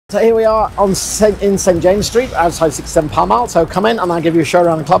So here we are in St James Street, outside 67 Pall Mall. So come in and I'll give you a show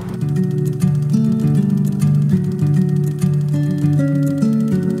around the club.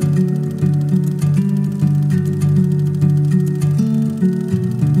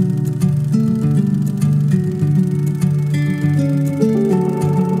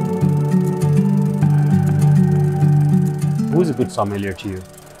 Who's a good sommelier to you?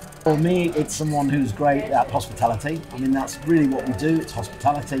 For me, it's someone who's great at hospitality. I mean, that's really what we do, it's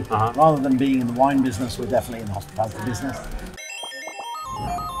hospitality. Rather than being in the wine business, we're definitely in the hospitality business.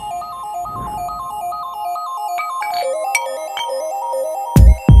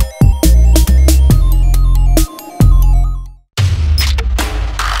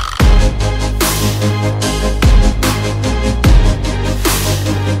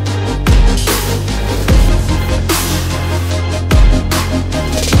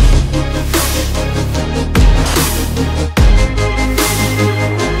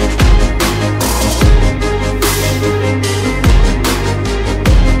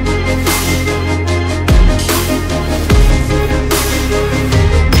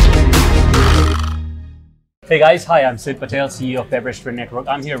 Hey guys, hi, I'm Sid Patel, CEO of Beverage Trade Network.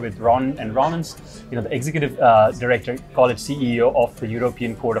 I'm here with Ron and Ronan's, the Executive Director, call it CEO of the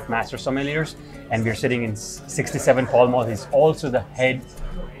European Court of Master Sommeliers, and we're sitting in 67 Pall Mall. He's also the head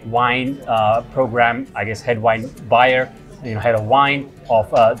wine program, I guess head wine buyer, head of wine of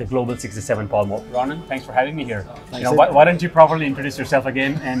the Global 67 Pall Mall. Ronan, thanks for having me here. Why don't you properly introduce yourself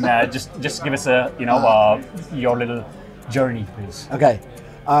again and just give us a your little journey, please. Okay.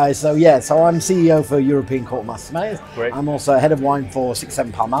 So I'm CEO for European Court of Master Sommeliers. Great. I'm also head of wine for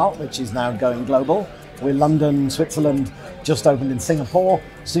 67 Pall Mall, which is now going global. We're London, Switzerland, just opened in Singapore,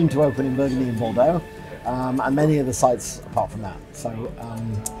 soon to open in Burgundy and Bordeaux, and many other sites apart from that. So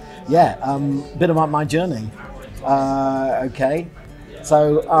a bit about my journey. Okay.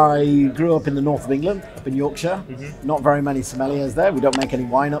 So I grew up in the north of England, up in Yorkshire. Not very many sommeliers there. We don't make any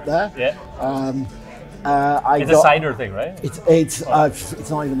wine up there. Yeah. It's a cider thing, right? It's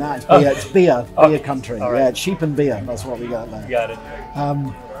not even that. It's beer. It's beer country. Right. Yeah, it's sheep and beer. That's what we got there. Got it.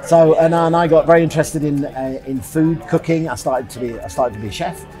 And I got very interested in food cooking. I started to be a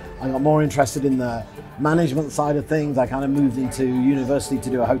chef. I got more interested in the management side of things. I kind of moved into university to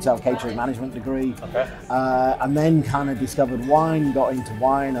do a hotel catering management degree. Okay. And then kind of discovered wine, got into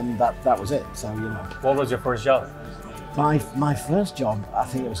wine, and that was it. So What was your first job? My first job, I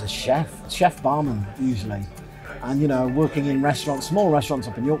think it was a chef barman usually, and working in restaurants, small restaurants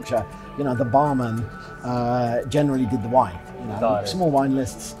up in Yorkshire. The barman generally did the wine, small wine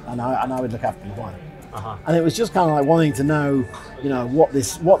lists, and I would look after the wine. And it was just kind of like wanting to know, what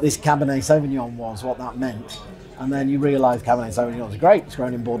this Cabernet Sauvignon was, what that meant. And then you realise Cabernet Sauvignon is great. It's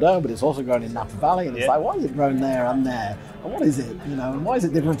grown in Bordeaux, but it's also grown in Napa Valley, and it's like, why is it grown there and there? And what is it? And why is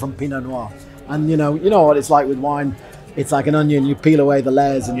it different from Pinot Noir? And you know what it's like with wine. It's like an onion. You peel away the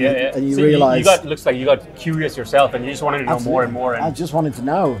layers, and you so realize. Looks like you got curious yourself, and you just wanted to know more and more. I just wanted to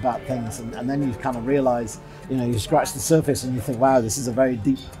know about things, and then you kind of realize, you scratch the surface, and you think, wow, this is a very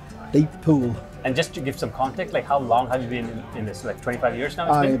deep pool. And just to give some context, like how long have you been in this? Like 25 years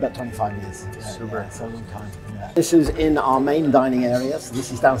now? About 25 years. Super. Yeah, it's a long time. Yeah. This is in our main dining area. So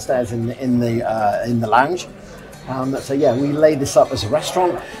this is downstairs in the lounge. We lay this up as a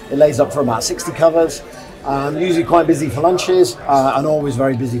restaurant. It lays up for about 60 covers. Usually quite busy for lunches and always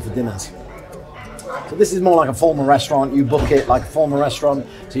very busy for dinners. So this is more like a formal restaurant. You book it like a formal restaurant.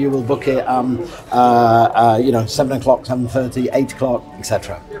 So you will book it, 7 o'clock, 7:30, 8 o'clock,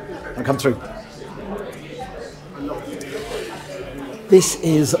 etc. And come through. This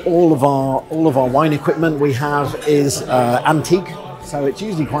is all of our wine equipment we have is antique. So it's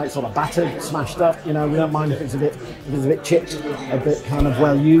usually quite sort of battered, smashed up. We don't mind if it's a bit chipped, a bit kind of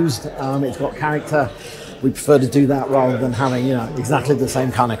well used. It's got character. We prefer to do that rather than having exactly the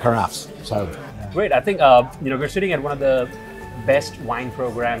same kind of carafes. So great. I think we're sitting at one of the best wine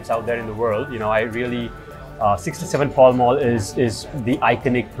programs out there in the world. I really 67 Pall Mall is the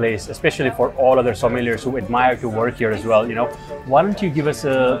iconic place, especially for all other sommeliers who admire to work here as well. Why don't you give us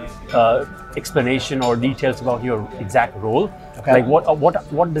a explanation or details about your exact role? Okay. Like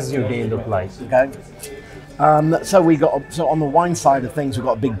what does your day look like? Okay. So on the wine side of things, we've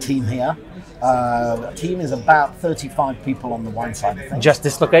got a big team here. The team is about 35 people on the wine side of things. Just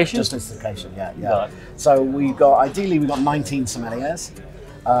this location? Just this location, yeah. So we've got 19 sommeliers.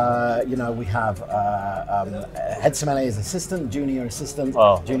 We have head sommelier's assistant, junior assistant,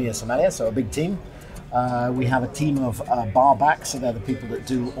 junior sommelier, so a big team. We have a team of bar backs, so they're the people that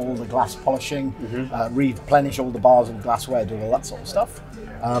do all the glass polishing, replenish all the bars and glassware, do all that sort of stuff,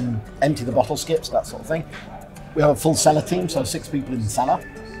 empty the bottle skips, that sort of thing. We have a full cellar team, so 6 people in the cellar.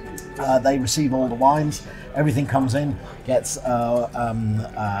 They receive all the wines, everything comes in, gets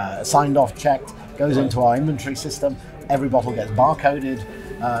signed off, checked, goes into our inventory system, every bottle gets barcoded,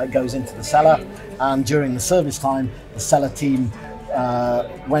 goes into the cellar, and during the service time, the cellar team,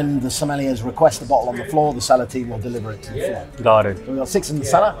 when the sommeliers request a bottle on the floor, the cellar team will deliver it to the floor. Got it. So we've got 6 in the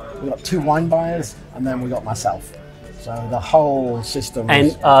cellar, we've got 2 wine buyers, and then we got myself. So the whole system.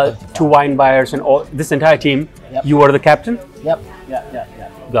 And 2 wine buyers and all this entire team. Yep. You are the captain. Yep. Yeah.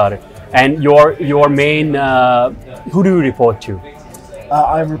 Got it. And your main who do you report to?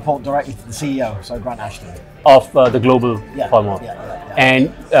 I report directly to the CEO, so Grant Ashton. Of the global Pall Mall. Yeah.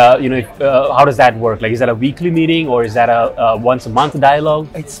 And how does that work? Like, is that a weekly meeting or is that a once a month dialogue?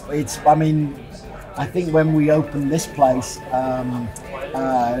 It's. I mean, I think when we opened this place,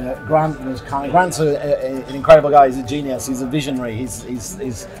 Grant's an incredible guy. He's a genius. He's a visionary.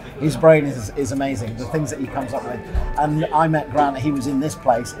 His brain is amazing. The things that he comes up with. And I met Grant. He was in this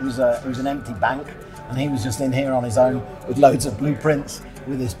place. It was an empty bank, and he was just in here on his own with loads of blueprints,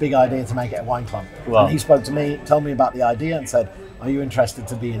 with this big idea to make it a wine club. Wow. And he spoke to me, told me about the idea, and said, "Are you interested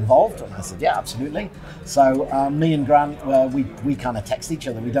to be involved?" And I said, "Yeah, absolutely." So me and Grant, we kind of text each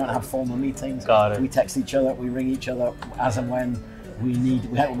other. We don't have formal meetings. Got it. We text each other. We ring each other as and when we need.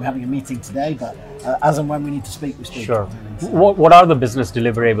 We're having a meeting today, but as and when we need to speak, we speak. Sure. What are the business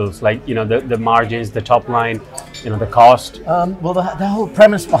deliverables? Like, the margins, the top line, the cost? Well, the whole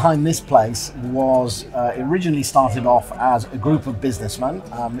premise behind this place was originally started off as a group of businessmen,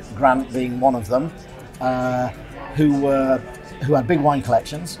 Grant being one of them, who had big wine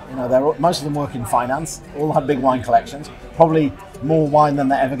collections. Most of them work in finance, all had big wine collections, probably more wine than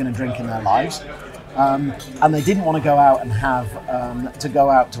they're ever going to drink in their lives. And they didn't want to go out and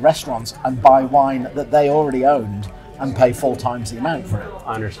go out to restaurants and buy wine that they already owned and pay 4 times the amount for it.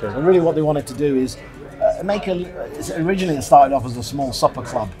 Understood. So really what they wanted to do is originally it started off as a small supper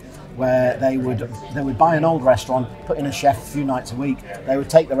club where they would buy an old restaurant, put in a chef a few nights a week, they would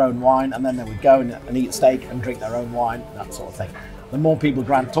take their own wine, and then they would go and eat steak and drink their own wine, that sort of thing. The more people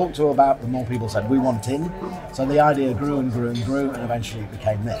Grant talked to about, the more people said, "We want in." So the idea grew and grew and grew, and eventually it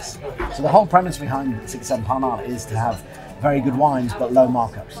became this. So the whole premise behind 67 Pall Mall is to have very good wines but low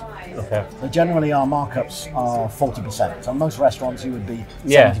markups. Okay. So generally our markups are 40%. So most restaurants you would be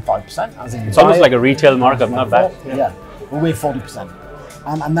 75%. As in it's almost like a retail markup, not bad. Yeah. Well, we're 40%.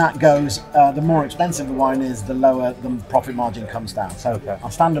 And that goes, the more expensive the wine is, the lower the profit margin comes down. So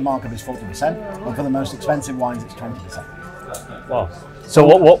our standard markup is 40%, but for the most expensive wines, it's 20%. Wow. So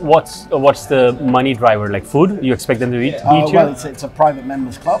what's the money driver? Like food? You expect them to eat here? Well, it's a private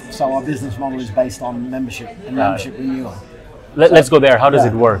members club, so our business model is based on membership and membership renewal. Let's go there. How does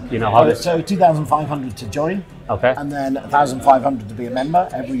it work? So 2,500 to join. Okay. And then 1,500 to be a member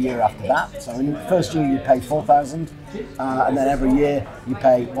every year after that. So in the first year you pay 4,000, and then every year you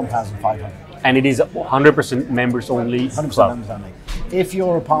pay 1,500. And it is 100% members only. 100% members only. If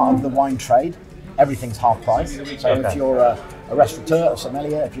you're a part of the wine trade, everything's half price. So if you're a restaurateur, a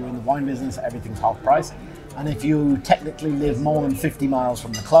sommelier, if you're in the wine business, everything's half price. And if you technically live more than 50 miles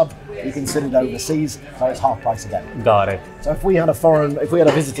from the club, you're considered overseas, so it's half price again. Got it. So if we had a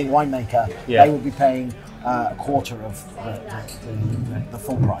visiting winemaker, they would be paying a quarter of the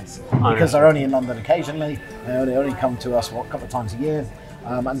full price. Because they're only in London occasionally, they only come to us a couple of times a year.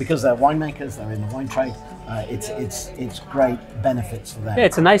 And because they're winemakers, they're in the wine trade, it's great benefits for them. Yeah,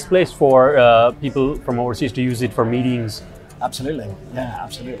 it's a nice place for people from overseas to use it for meetings. Absolutely, yeah,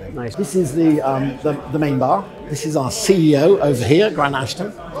 absolutely. Nice. This is the main bar. This is our CEO over here, Grant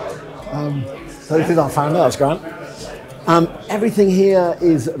Ashton. So this is our founder, that's Grant. Everything here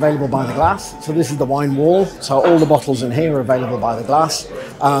is available by the glass. So this is the wine wall. So all the bottles in here are available by the glass.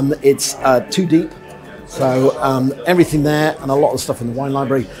 It's 2 deep. So everything there and a lot of stuff in the wine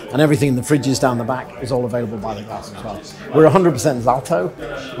library and everything in the fridges down the back is all available by the glass as well. We're 100% Zalto.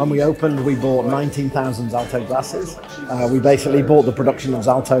 When we opened, we bought 19,000 Zalto glasses. We basically bought the production of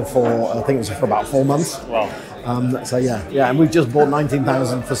Zalto for, I think it was for about 4 months. Wow. So yeah, and we've just bought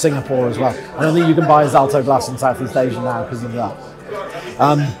 19,000 for Singapore as well. I don't think you can buy a Zalto glass in Southeast Asia now because of that.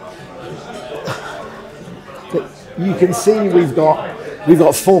 You can see we've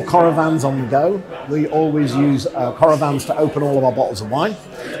got 4 Coravans on the go. We always use Coravans to open all of our bottles of wine.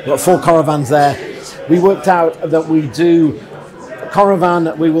 We've got 4 Coravans there. We worked out that we do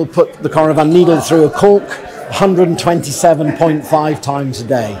Coravan, we will put the Coravan needle through a cork 127.5 times a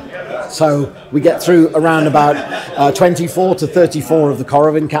day. So we get through around about 24 to 34 of the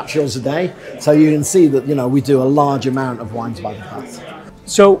Coravan capsules a day. So you can see that, we do a large amount of wines by the glass.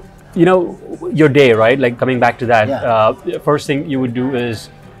 So, your day, right? Like coming back to that, first thing you would do is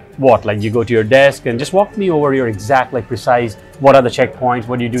what? Like you go to your desk and just walk me over your exact, like precise, what are the checkpoints,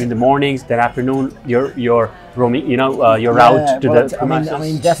 what do you do in the mornings, then afternoon, your roaming, your route to the I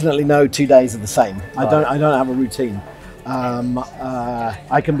mean, definitely no 2 days are the same. I don't have a routine.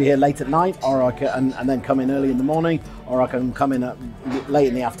 I can be here late at night, or I can, and then come in early in the morning, or I can come in late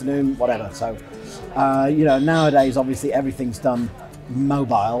in the afternoon, whatever. So, nowadays, obviously, everything's done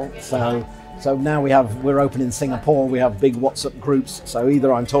mobile. So now we're open in Singapore. We have big WhatsApp groups. So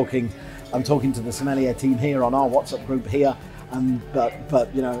either I'm talking to the sommelier team here on our WhatsApp group here, but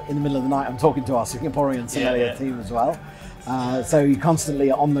in the middle of the night I'm talking to our Singaporean sommelier team as well. So you're constantly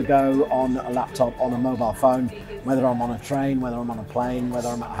on the go, on a laptop, on a mobile phone, whether I'm on a train, whether I'm on a plane, whether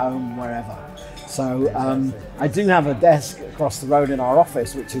I'm at home, wherever. So I do have a desk across the road in our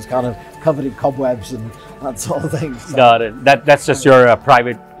office, which is kind of covered in cobwebs and that sort of thing. So, got it. That's just your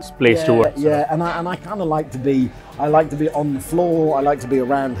private place to work. Yeah, and I kind of like to be on the floor. I like to be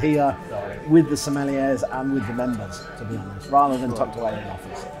around here with the sommeliers and with the members, to be honest, rather than tucked away in the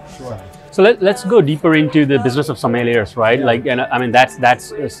office. Sure. So let's go deeper into the business of sommeliers, right? Yeah. Like, and I mean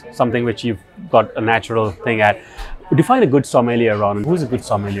that's something which you've got a natural thing at. Define a good sommelier, Ronan. Who's a good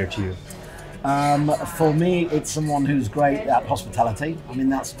sommelier to you? For me, it's someone who's great at hospitality. I mean,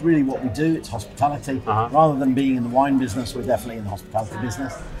 that's really what we do. It's hospitality. Rather than being in the wine business, we're definitely in the hospitality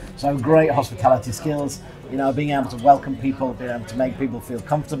business. So great hospitality skills, being able to welcome people, being able to make people feel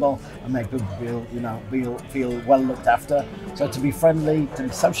comfortable and make people feel well looked after. So to be friendly, to be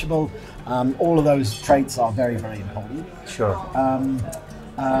sociable, all of those traits are very, very important. Sure.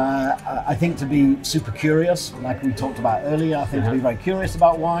 I think to be super curious, like we talked about earlier, I think to be very curious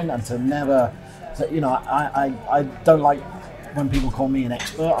about wine and to never, I don't like when people call me an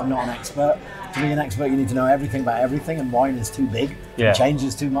expert. I'm not an expert. To be an expert, you need to know everything about everything, and wine is too big. It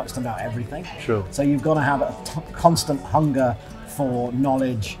changes too much to know everything. True. So you've got to have a constant hunger for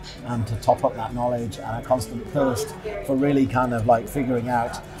knowledge and to top up that knowledge, and a constant thirst for really kind of like figuring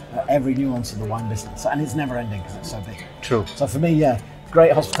out every nuance of the wine business. And it's never ending because it's so big. True. So for me,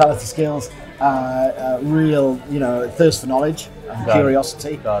 great hospitality skills, real, thirst for knowledge and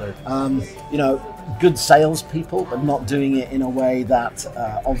curiosity. Got it. Good salespeople, but not doing it in a way that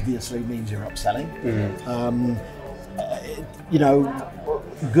obviously means you're upselling.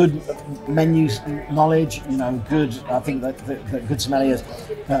 Good menu knowledge. Good. I think that good sommeliers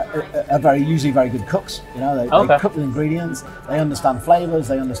are usually very good cooks. They cook the ingredients. They understand flavors.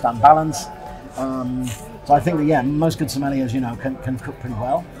 They understand balance. So I think that most good sommeliers, can cook pretty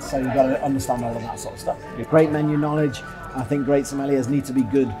well. So you've got to understand all of that sort of stuff. Great menu knowledge. I think great sommeliers need to be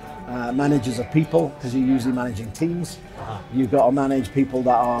good managers of people, because you're usually managing teams. You've got to manage people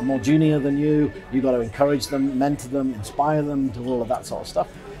that are more junior than you. You've got to encourage them, mentor them, inspire them, do all of that sort of stuff.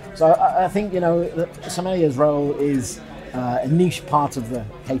 So I think the sommelier's role is a niche part of the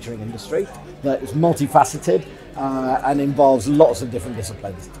catering industry that is multifaceted and involves lots of different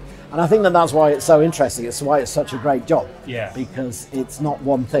disciplines. And I think that's why it's so interesting. It's why it's such a great job. Yeah. Because it's not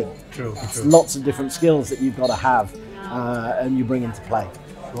one thing. True. It's lots of different skills that you've got to have and you bring into play.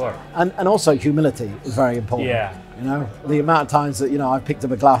 Sure. And also humility is very important. Yeah. The amount of times that I've picked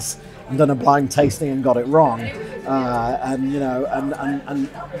up a glass and done a blind tasting and got it wrong, and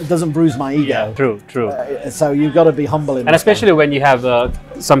it doesn't bruise my ego. Yeah. True. So you've got to be humble in. And especially when you have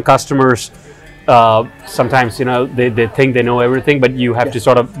some customers. Sometimes they think they know everything, but you have to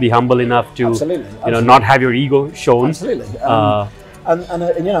sort of be humble enough to Absolutely. Not have your ego shown. Absolutely. And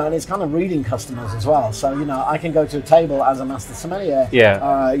it's kind of reading customers as well. So I can go to a table as a master sommelier,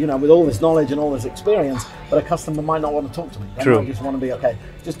 with all this knowledge and all this experience, but a customer might not want to talk to me. They might just want to be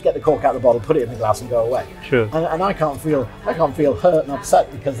just get the cork out of the bottle, put it in the glass, and go away. True. And I can't feel hurt and upset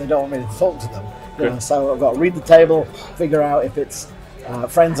because they don't want me to talk to them. So I've got to read the table, figure out if it's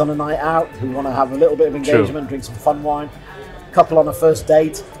friends on a night out who want to have a little bit of engagement, drink some fun wine. Couple on a first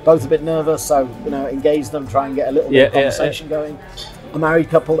date, both a bit nervous, so engage them, try and get a little bit of conversation going. A married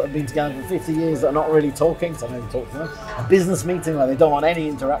couple that have been together for 50 years that are not really talking, so maybe talk to them. A business meeting where they don't want any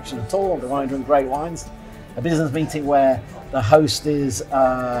interaction at all, they want to drink great wines. A business meeting where the host really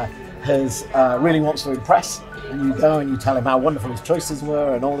wants to impress, and you go and you tell him how wonderful his choices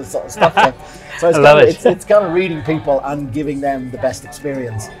were and all this sort of stuff. So it's kind of reading people and giving them the best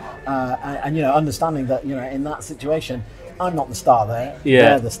experience, and understanding that in that situation, I'm not the star there.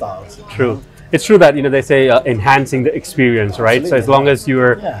 They're the stars. True. It's true that they say enhancing the experience, right? Absolutely. So as long as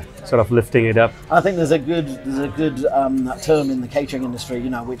you're sort of lifting it up. I think there's a good term in the catering industry,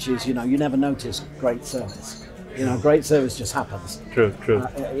 which is you never notice great service. You know, great service just happens. True.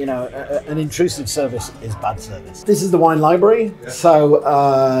 You know, an intrusive service is bad service. This is the wine library.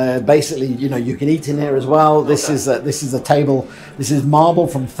 So basically, you know, you can eat in here as well. This is a table. This is marble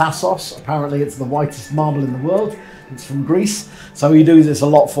from Thassos. Apparently, it's the whitest marble in the world. It's from Greece. So we do this a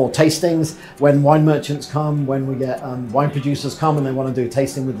lot for tastings. When wine merchants come, when we get wine producers come and they want to do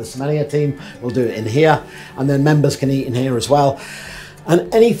tasting with the sommelier team, we'll do it in here. And then members can eat in here as well.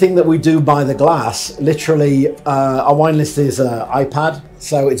 And anything that we do by the glass, literally, our wine list is an iPad.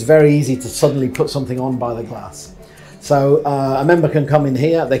 So it's very easy to suddenly put something on by the glass. So a member can come in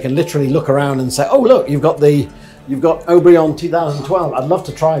here. They can literally look around and say, oh, look, you've got Aubryon 2012. I'd love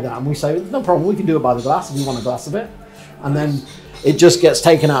to try that. And we say, no problem. We can do it by the glass if you want a glass of it. And then it just gets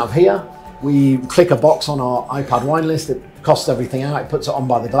taken out of here. We click a box on our iPad wine list. It costs everything out. It puts it on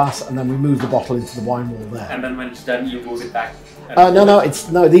by the glass, and then we move the bottle into the wine wall there. And then when it's done, you move it back.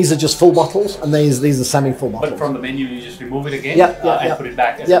 No. These are just full bottles, and these are semi-full bottles. But from the menu, you just remove it again. And put it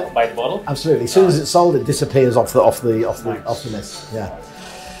back by the bottle. Absolutely. As soon as it's sold, it disappears off the list. Yeah.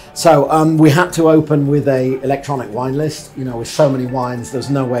 So we had to open with a electronic wine list. You know, with so many wines, there's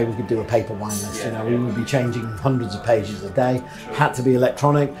no way we could do a paper wine list. You know, we would be changing hundreds of pages a day. Had to be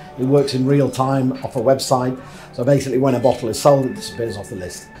electronic. It works in real time off a website. So basically, when a bottle is sold, it disappears off the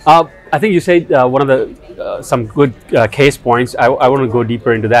list. I think you said one of the some good case points. I want to go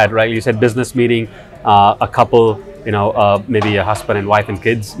deeper into that, right? You said business meeting, a couple, you know, maybe a husband and wife and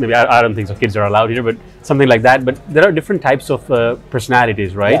kids. Maybe I don't think so. Kids are allowed here, but something like that. But there are different types of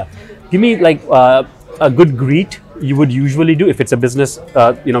personalities, right? Yeah. Give me like a good greet you would usually do if it's a business,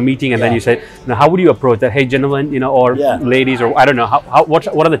 meeting, and then you say, you know, how would you approach that? Hey, gentlemen, you know, or ladies, or I don't know. What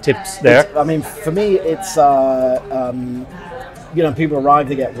are the tips there? I mean, for me, it's you know, people arrive,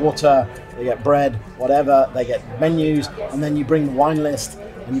 they get water, they get bread, whatever, they get menus, and then you bring the wine list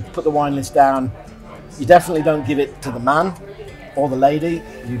and you put the wine list down. You definitely don't give it to the man or the lady,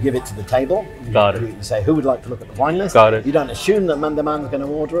 you give it to the table. Got it. You say, who would like to look at the wine list? Got it. You don't assume that the man's going to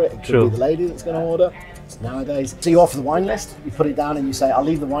order it. It could be the lady that's going to order nowadays. So you offer the wine list, you put it down and you say, I'll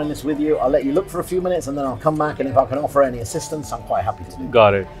leave the wine list with you, I'll let you look for a few minutes and then I'll come back, and if I can offer any assistance, I'm quite happy to do.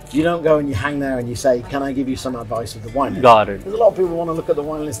 Got it. You don't go and you hang there and you say, can I give you some advice with the wine list? Got it. Because a lot of people want to look at the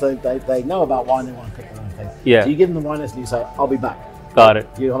wine list, they know about wine, they want to pick their own thing. Yeah. So you give them the wine list and you say, I'll be back. Got it.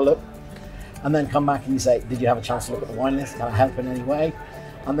 You have a look. And then come back and you say, did you have a chance to look at the wine list? Can I help in any way?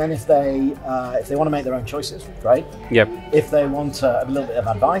 And then if they want to make their own choices, great. Yep. If they want a little bit of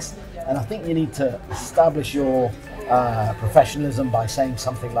advice, and I think you need to establish your professionalism by saying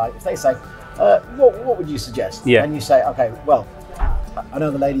something like, if they say, what would you suggest? Yeah. And you say, okay, well, I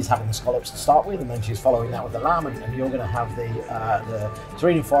know the lady's having the scallops to start with, and then she's following that with the lamb, and you're going to have the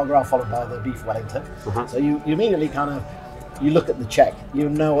terrine foie gras followed by the beef Wellington. So you immediately kind of, you look at the check, you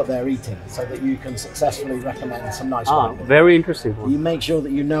know what they're eating, so that you can successfully recommend some nice wine. Very interesting one. You make sure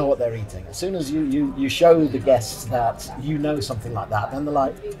that you know what they're eating. As soon as you show the guests that you know something like that, then they're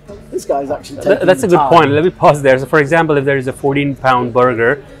like, this guy's actually taking That's a good point. Let me pause there. So for example, if there is a 14-pound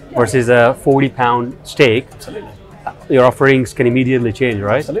burger versus a 40-pound steak, absolutely, your offerings can immediately change,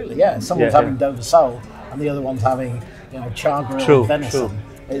 right? Absolutely, yeah. Someone's having Dover sole and the other one's having, you know, char grilled venison.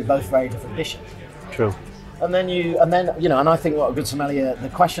 It's both very different dishes. True. And then you know, and I think what a good sommelier, the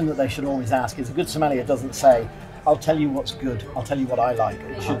question that they should always ask is, a good sommelier doesn't say, I'll tell you what's good, I'll tell you what I like.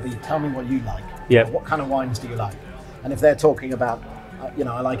 It should be, tell me what you like. Yeah. What kind of wines do you like? And if they're talking about, you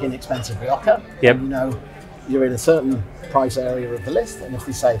know, I like inexpensive Rioja, yep. you know, you're in a certain price area of the list, and if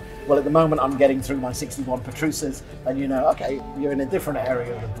they say, well, at the moment I'm getting through my 61 Petruses, then you know, okay, you're in a different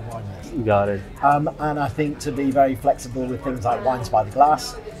area of the wine list. Got it. And I think to be very flexible with things like wines by the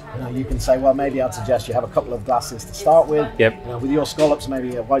glass, you know, you can say, well, maybe I'd suggest you have a couple of glasses to start with. Yep. You know, with your scallops,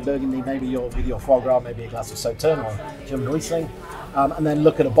 maybe a white Burgundy, maybe with your foie gras, maybe a glass of Sauterne or German Riesling. And then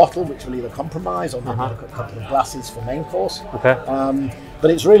look at a bottle, which will either compromise, or maybe look at a couple of glasses for main course. Okay. But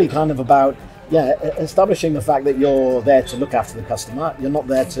it's really kind of about, establishing the fact that you're there to look after the customer. You're not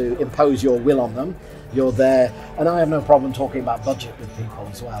there to impose your will on them. You're there, and I have no problem talking about budget with people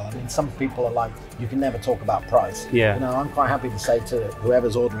as well. I mean, some people are like, you can never talk about price. Yeah. You know, I'm quite happy to say to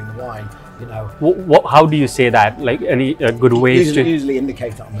whoever's ordering the wine, you know. How do you say that? Like any good ways to usually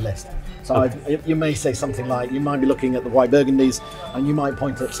indicate it on the list. So you may say something like, you might be looking at the white Burgundies, and you might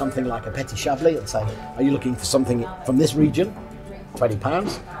point at something like a Petit Chablis and say, are you looking for something from this region?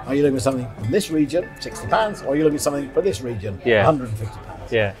 £20. Are you looking for something from this region? £60. Or are you looking for something for this region?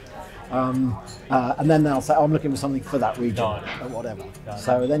 £150. Yeah. And then they'll say, I'm looking for something for that region, or whatever.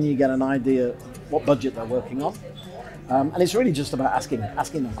 So then you get an idea what budget they're working on. And it's really just about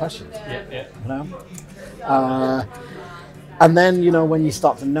asking them questions. Yeah. You know? And then, you know, when you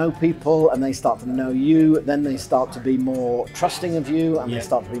start to know people and they start to know you, then they start to be more trusting of you and they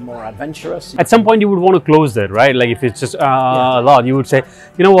start to be more adventurous. At some point, you would want to close that, right? Like if it's just a lot, you would say,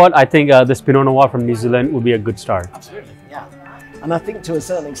 you know what, I think this Pinot Noir from New Zealand would be a good start. Absolutely, yeah. And I think to a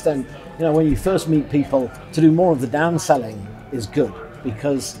certain extent, you know, when you first meet people, to do more of the downselling is good.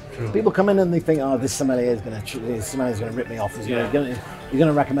 Because people come in and they think, oh, this sommelier is going to rip me off. You're going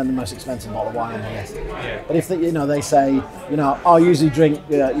to recommend the most expensive bottle of wine on the list. Yeah. But if they say, you know, I usually drink,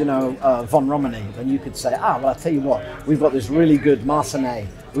 Von Romani, then you could say, well, I tell you what, we've got this really good Marsanne,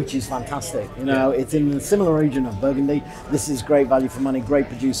 which is fantastic. You know, it's in the similar region of Burgundy. This is great value for money, great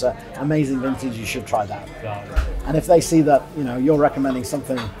producer, amazing vintage. You should try that. And if they see that, you know, you're recommending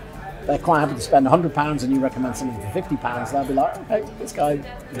something. They're quite happy to spend £100 and you recommend something for £50. They'll be like, okay, this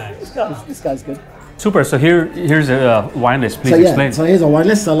guy's good. Super. So here's a wine list. Please explain. So here's a wine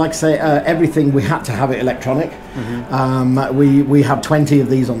list. So like I say, everything we had to have it electronic. We have 20 of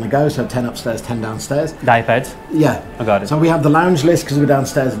these on the go. So 10 upstairs, 10 downstairs. The iPads. Yeah, I got it. So we have the lounge list because we're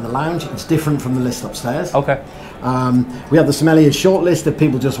downstairs in the lounge. It's different from the list upstairs. Okay. We have the Sommelier short list if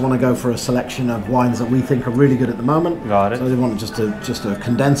people just want to go for a selection of wines that we think are really good at the moment. Got it. So they want just a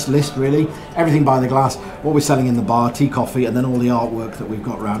condensed list, really. Everything by the glass, what we're selling in the bar, tea, coffee, and then all the artwork that we've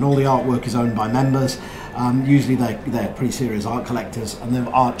got around. All the artwork is owned by members. Usually they're pretty serious art collectors, and their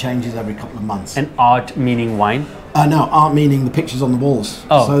art changes every couple of months. And art meaning wine? No, art meaning the pictures on the walls.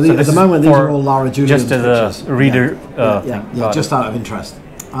 Oh, so at the moment these are all Lara Julian's just as pictures. A reader. Just out of interest.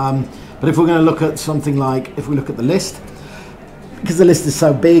 But if we're going to look at something like, if we look at the list, because the list is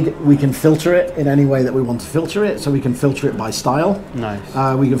so big, we can filter it in any way that we want to filter it. So we can filter it by style. Nice.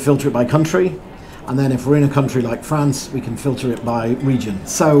 We can filter it by country. And then if we're in a country like France, we can filter it by region.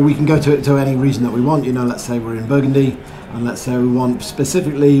 So we can go to any region that we want. You know, let's say we're in Burgundy, and let's say we want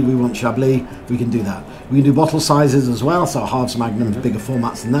Chablis, we can do that. We can do bottle sizes as well, so halves, magnums, bigger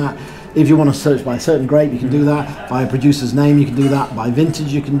formats than that. If you want to search by a certain grape, you can do that. By a producer's name, you can do that. By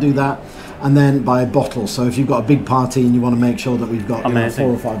vintage, you can do that. And then by a bottle. So if you've got a big party and you want to make sure that we've got 4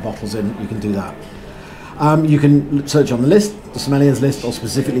 or 5 bottles in, you can do that. You can search on the list, the Sommelier's list, or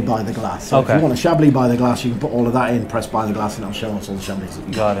specifically by the glass. So if you want a Chablis by the glass, you can put all of that in, press by the glass, and it'll show us all the Chablis that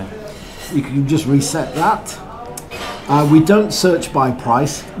you got it. You can just reset that. We don't search by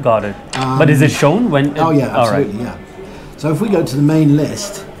price. Got it. But is it shown when? Oh yeah, absolutely, yeah. So if we go to the main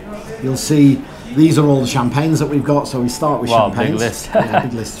list, you'll see these are all the champagnes that we've got. So we start with champagnes. Big list.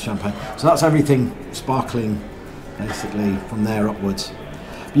 Big list of champagne. So that's everything sparkling, basically from there upwards.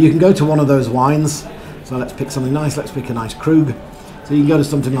 But you can go to one of those wines. So let's pick something nice. Let's pick a nice Krug. So you can go to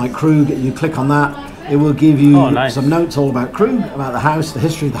something like Krug. You click on that. It will give you some notes all about Krug, about the house, the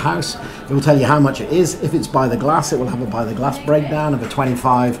history of the house. It will tell you how much it is. If it's by the glass, it will have a by the glass breakdown of a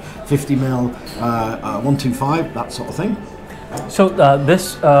 25, 50 mil, 125, that sort of thing. So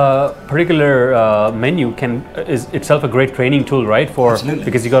this particular menu is itself a great training tool, right? Absolutely.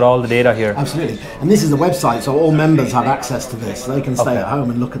 Because you got all the data here. Absolutely. And this is the website, so all members have access to this. They can stay at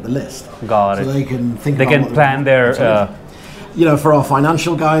home and look at the list. Got it. So they can think. They can plan their. You know, for our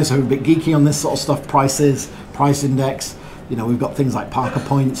financial guys who are a bit geeky on this sort of stuff, prices, price index. You know, we've got things like Parker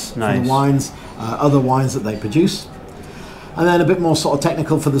points for the wines, other wines that they produce. And then a bit more sort of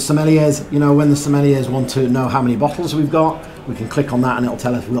technical for the sommeliers. You know, when the sommeliers want to know how many bottles we've got, we can click on that and it'll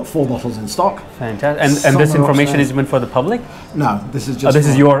tell us we've got 4 bottles in stock. Fantastic. And this information is meant for the public? No, this is just. This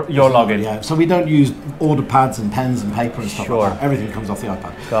is your login. Yeah. So we don't use order pads and pens and paper and stuff like that. Everything comes off the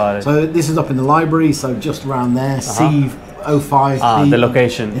iPad. Got it. So this is up in the library. So just around there, C05. The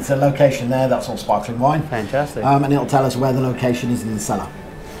location. It's a location there. That's all sparkling wine. Fantastic. And it'll tell us where the location is in the cellar.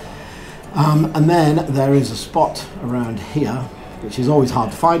 And then there is a spot around here, which is always hard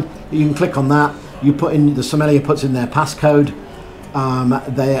to find. You can click on that. You put in, the sommelier puts in their passcode,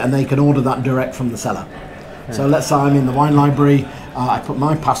 and they can order that direct from the cellar. So let's say I'm in the wine library, I put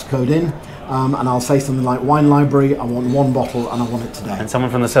my passcode in, and I'll say something like, wine library, I want 1 bottle and I want it today. And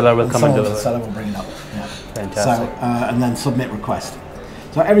someone from the cellar will come and deliver. Someone from the cellar will bring it up. Yeah. Fantastic. So, and then submit request.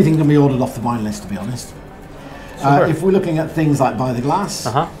 So everything can be ordered off the wine list, to be honest. If we're looking at things like by the glass,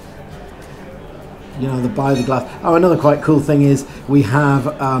 you know, the by the glass. Oh, another quite cool thing is we have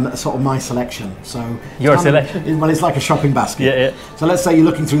a sort of my selection. So your selection? Well, it's like a shopping basket. Yeah. So let's say you're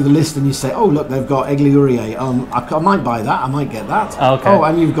looking through the list and you say, oh, look, they've got Egliurie. I might buy that. I might get that. Okay. Oh,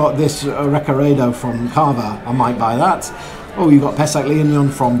 and you've got this Recaredo from Cava. I might buy that. Oh, you've got Pessac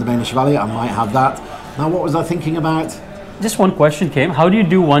Léognan from the Domaine Chevalier. I might have that. Now, what was I thinking about? Just one question came. How do you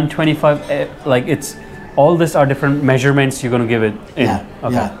do 125? Like, it's all this are different measurements you're going to give it in.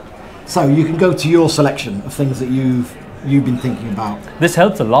 Yeah. So you can go to your selection of things that you've you've been thinking about? This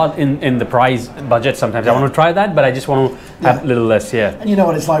helps a lot in the price budget sometimes. I want to try that, but I just want to have a little less, And you know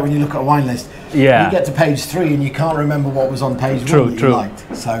what it's like when you look at a wine list? Yeah. You get to page 3 and you can't remember what was on page 1 that you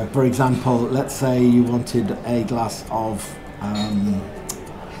liked. So, for example, let's say you wanted a glass of,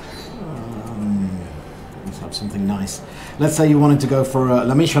 let's have something nice. Let's say you wanted to go for a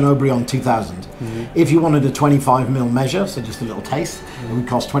La Michon-Aubryon 2000. If you wanted a 25ml measure, so just a little taste, it would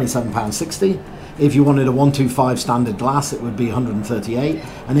cost £27.60. If you wanted a 125 standard glass, it would be 138.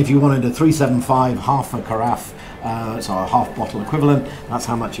 And if you wanted a 375 half a carafe, so a half bottle equivalent, that's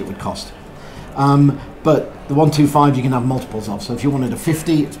how much it would cost. But the 125 you can have multiples of. So if you wanted a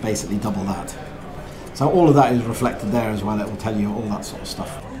 50, it's basically double that. So all of that is reflected there as well. It will tell you all that sort of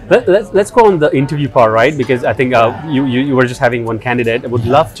stuff. Let's go on the interview part, right? Because I think you were just having one candidate. I would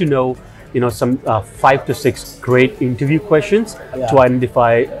love to know, some 5 to 6 great interview questions to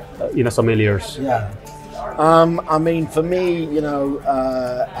identify, sommeliers. Yeah. I mean, for me,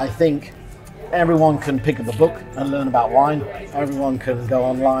 I think everyone can pick up a book and learn about wine. Everyone can go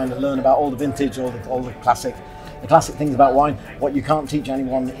online and learn about all the vintage, all the classic things about wine. What you can't teach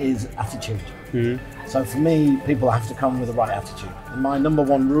anyone is attitude. So for me, people have to come with the right attitude. And my number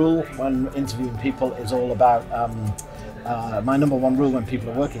one rule when interviewing people is all about, my number one rule when people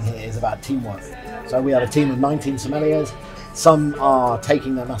are working here is about teamwork. So we have a team of 19 sommeliers. Some are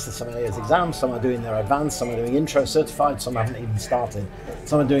taking their Master Sommeliers exams, some are doing their advanced, some are doing intro certified, some haven't even started.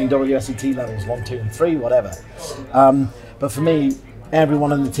 Some are doing WSET levels 1, 2 and 3, whatever. But for me,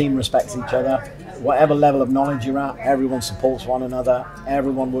 everyone in the team respects each other. Whatever level of knowledge you're at, everyone supports one another,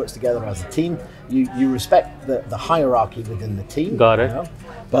 everyone works together as a team. You respect the hierarchy within the team. Got it.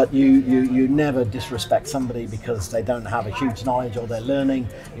 But you never disrespect somebody because they don't have a huge knowledge or they're learning.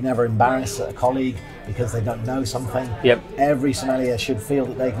 You never embarrass a colleague because they don't know something. Yep. Every sommelier should feel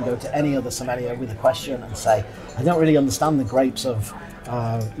that they can go to any other sommelier with a question and say, I don't really understand the grapes of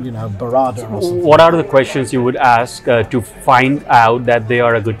Barada or something. What are the questions you would ask to find out that they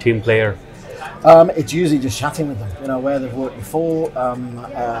are a good team player? It's usually just chatting with them, where they've worked before,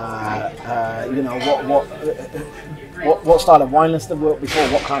 what style of wine list they've worked before,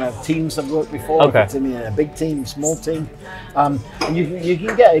 what kind of teams they've worked before, if it's in a big team, small team. And you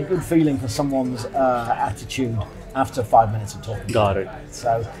can get a good feeling for someone's attitude after 5 minutes of talking. Got it.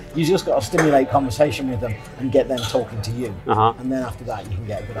 So you just got to stimulate conversation with them and get them talking to you. And then after that, you can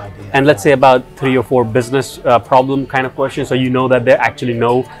get a good idea. And let's say about 3 or 4 business problem kind of questions, so you know that they actually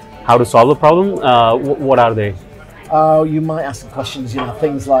know how to solve a problem. What are they? You might ask them questions,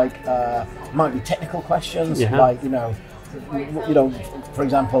 things like, might be technical questions, like, for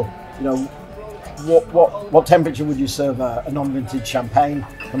example, what temperature would you serve a non-vintage champagne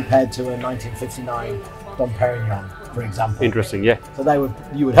compared to a 1959 Dom Perignon, for example? Interesting, yeah. So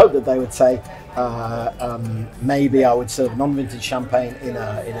you would hope that they would say, maybe I would serve non-vintage champagne in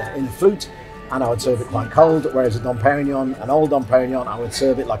a flute, and I would serve it quite cold, whereas a Dom Perignon, an old Dom Perignon, I would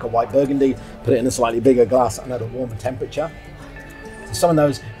serve it like a white Burgundy, put it in a slightly bigger glass and at a warmer temperature. So some of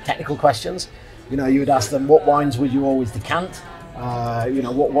those technical questions, you would ask them, what wines would you always decant?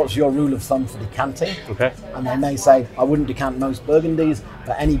 What's your rule of thumb for decanting? Okay. And they may say, I wouldn't decant most Burgundies,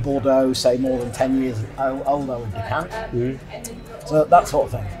 but any Bordeaux, say more than 10 years old, I would decant. So that sort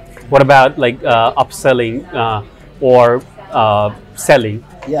of thing. What about like upselling or selling?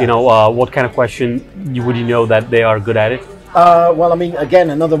 What kind of question would you know that they are good at it? Well, I mean, again,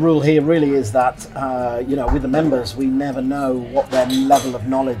 another rule here really is that, with the members, we never know what their level of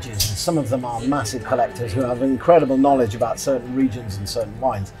knowledge is. And some of them are massive collectors who have incredible knowledge about certain regions and certain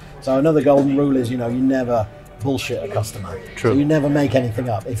wines. So another golden rule is, you never bullshit a customer. True. So you never make anything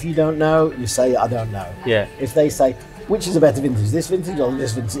up. If you don't know, you say, I don't know. Yeah. If they say, which is a better vintage, this vintage or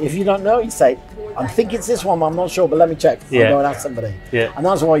this vintage? If you don't know, you say, I think it's this one, I'm not sure, but let me check. I'll go and ask somebody. Yeah. And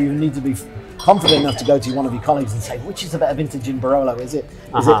that's why you need to be confident enough to go to one of your colleagues and say, which is the better vintage in Barolo? Is it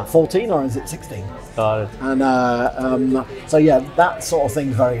 14 or is it 16? Got it. And so yeah, that sort of thing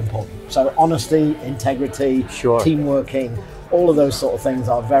is very important. So honesty, integrity, team working, all of those sort of things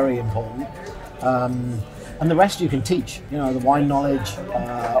are very important. And the rest you can teach, the wine knowledge,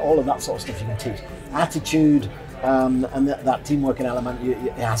 all of that sort of stuff you can teach. Attitude, and that team working element,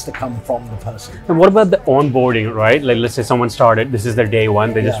 it has to come from the person. And what about the onboarding, right? Like, let's say someone started, this is their day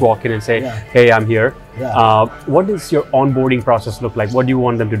one, they just walk in and say, hey, I'm here. What does your onboarding process look like? What do you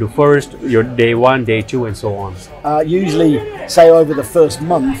want them to do first, your day one, day two, and so on? Usually, say over the first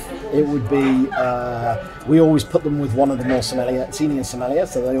month, it would be, we always put them with one of the more senior sommeliers,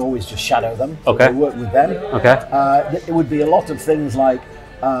 so they always just shadow them. So they work with them. It would be a lot of things like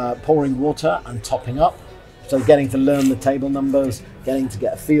pouring water and topping up. So getting to learn the table numbers, getting to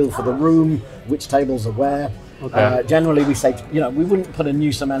get a feel for the room, which tables are where. Okay. Generally, we say, we wouldn't put a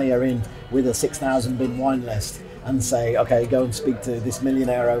new sommelier in with a 6,000 bin wine list and say, okay, go and speak to this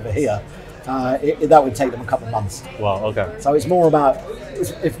millionaire over here. That would take them a couple of months. Wow. Okay. So it's more about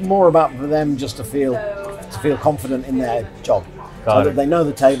for them just to feel confident in their job. So that they know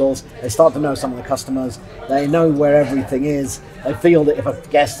the tables, they start to know some of the customers, they know where everything is, they feel that if a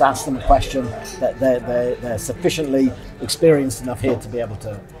guest asks them a question, that they're sufficiently experienced enough here to be able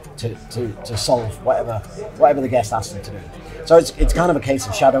to solve whatever the guest asks them to do. So it's kind of a case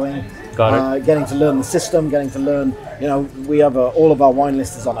of shadowing, getting to learn the system, getting to learn. We have all of our wine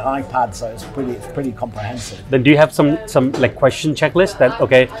list is on an iPad, so it's pretty comprehensive. Then do you have some like question checklist that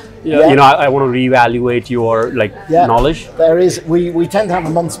I want to reevaluate your knowledge? There is. We tend to have a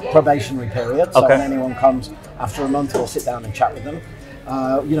month's probationary period, so when anyone comes after a month, we'll sit down and chat with them.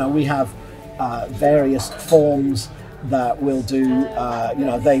 We have various forms that will do,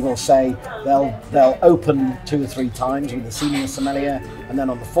 they will say they'll open 2 or 3 times with the senior sommelier, and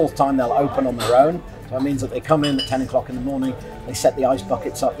then on the 4th time they'll open on their own. So it means that they come in at 10 o'clock in the morning, they set the ice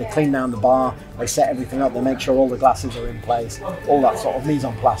buckets up, they clean down the bar, they set everything up, they make sure all the glasses are in place, all that sort of mise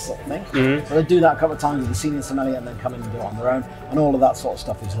en place sort of thing. Mm-hmm. So they do that a couple of times with the senior sommelier and then come in and do it on their own, and all of that sort of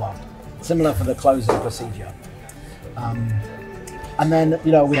stuff is logged. Similar for the closing procedure. And then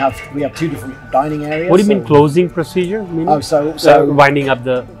we have 2 different dining areas. What do you mean closing procedure? So winding up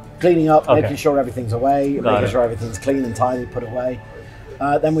the cleaning up, making sure everything's away, making sure everything's clean and tidy, put away.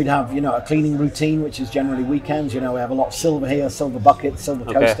 Then we'd have a cleaning routine, which is generally weekends. We have a lot of silver here, silver buckets, silver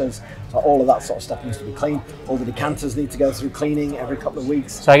coasters. So all of that sort of stuff needs to be cleaned. All the decanters need to go through cleaning every couple of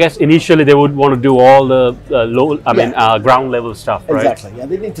weeks. So I guess initially they would want to do all the ground level stuff, right? Exactly. Yeah,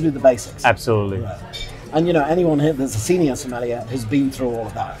 they need to do the basics. Absolutely. Right. And anyone here that's a senior sommelier has been through all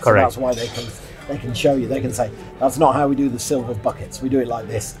of that. Correct. So that's why they can show you. They can say, that's not how we do the silver buckets. We do it like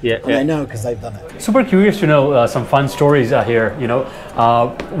this. And they know because they've done it. Super curious to know some fun stories here.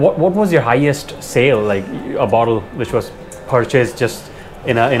 What was your highest sale, like a bottle which was purchased just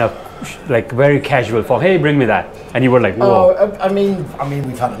in a very casual form? Hey, bring me that, and you were like, whoa. Oh, I mean,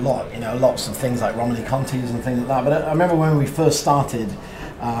 we've had a lot. Lots of things like Romani Contis and things like that. But I remember when we first started.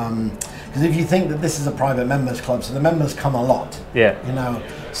 Because if you think that this is a private members club, so the members come a lot.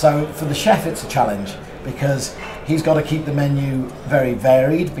 So for the chef it's a challenge because he's got to keep the menu very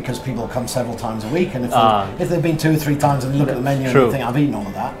varied because people come several times a week, and if they've been 2 or 3 times and look at the menu and you think I've eaten all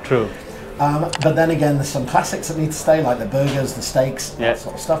of that. True. But then again, there's some classics that need to stay, like the burgers, the steaks, that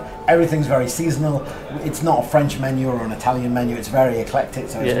sort of stuff. Everything's very seasonal. It's not a French menu or an Italian menu. It's very eclectic,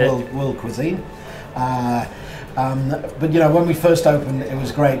 so it's world cuisine. But when we first opened, it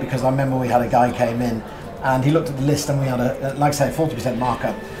was great because I remember we had a guy came in and he looked at the list and we had like I say, 40%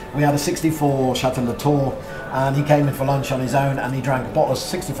 markup. We had a 64 Chateau Latour and he came in for lunch on his own and he drank a bottle of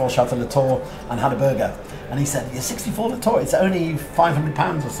 64 Chateau Latour and had a burger. And he said, "Your 64 Latour, it's only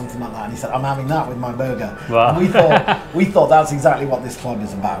 £500 or something like that." And he said, "I'm having that with my burger." Wow. And we thought that's exactly what this club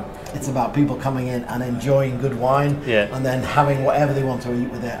is about. It's about people coming in and enjoying good wine, and then having whatever they want to eat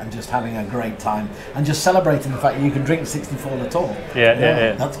with it, and just having a great time, and just celebrating the fact that you can drink 64 Latour.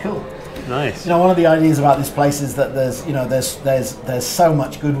 Yeah. That's cool. Nice. One of the ideas about this place is that there's so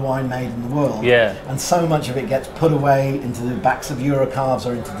much good wine made in the world, and so much of it gets put away into the backs of Eurocarves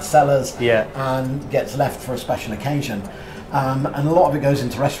or into the cellars, and gets left for a special occasion. And a lot of it goes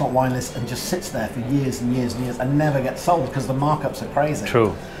into restaurant wine lists and just sits there for years and years and years and never gets sold because the markups are crazy.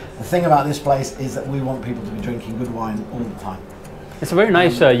 True. The thing about this place is that we want people to be drinking good wine all the time. It's a very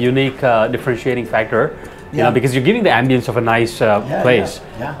nice, unique differentiating factor. Because you're giving the ambience of a nice place,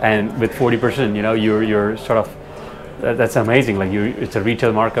 and with 40%, you're sort of that's amazing. Like it's a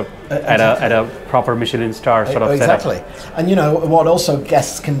retail markup at a proper Michelin star sort of exactly. setup. And what also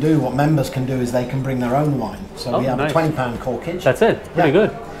guests can do, what members can do, is they can bring their own wine. So we have a £20 corkage. That's it. Pretty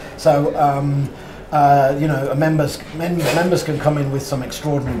good. So. Members can come in with some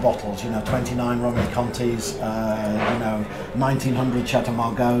extraordinary bottles, 29 Romani Contis, 1900 Chateau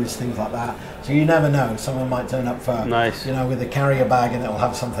Margaux, things like that. So you never know, someone might turn up for, with a carrier bag and it'll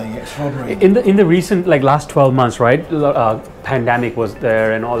have something extraordinary. In the recent, last 12 months, right, pandemic was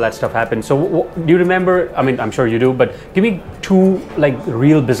there and all that stuff happened. So do you remember, I mean, I'm sure you do, but give me 2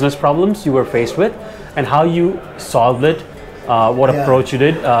 real business problems you were faced with and how you solved it. What approach you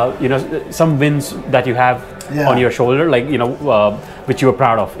did, some wins that you have on your shoulder, which you were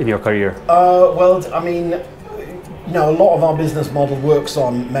proud of in your career. Well, I mean, a lot of our business model works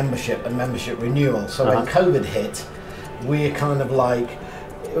on membership and membership renewal. So when COVID hit, we're kind of like,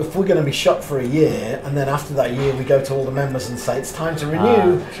 if we're going to be shut for a year, and then after that year we go to all the members and say it's time to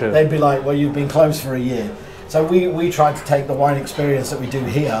renew, they'd be like, well, you've been closed for a year. So we tried to take the wine experience that we do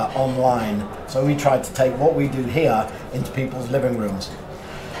here online. So we tried to take what we do here into people's living rooms.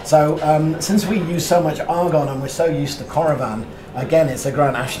 So since we use so much argon and we're so used to Coravan, again, it's a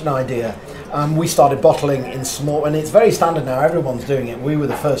Grant Ashton idea. We started bottling in small, and it's very standard now, everyone's doing it. We were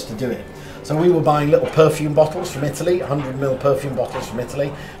the first to do it. So we were buying little perfume bottles from Italy, 100ml perfume bottles from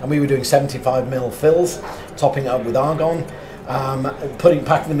Italy, and we were doing 75ml fills, topping it up with argon,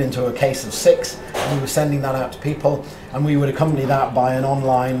 packing them into a case of 6, and we were sending that out to people, and we would accompany that by an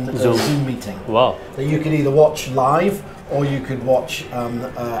online Zoom meeting. Wow. That you could either watch live or you could watch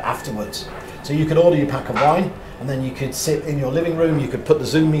afterwards. So you could order your pack of wine, and then you could sit in your living room, you could put the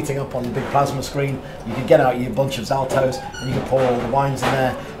Zoom meeting up on the big plasma screen, you could get out your bunch of Zaltos, and you could pour all the wines in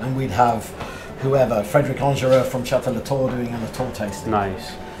there, and we'd have whoever, Frederic Angereux from Chateau Latour doing a Latour tasting.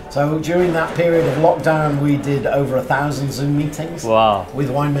 Nice. So during that period of lockdown, we did over 1,000 Zoom meetings. Wow. With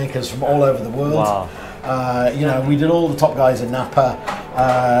winemakers from all over the world. Wow. You know, we did all the top guys in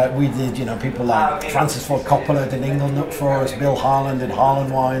Napa. We did, you know, people like Francis Ford Coppola did Inglenook for us, Bill Harlan did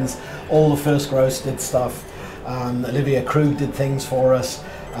Harlan wines, all the First Gross did stuff. Olivia Krug did things for us.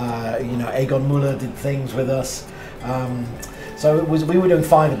 You know, Egon Muller did things with us. So it was, we were doing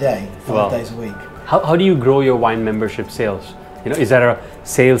 5 a day, 5 days a week. How do you grow your wine membership sales? You know, is that a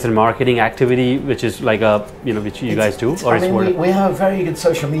sales and marketing activity, which is like a, you know, which you guys do, or is it? We have very good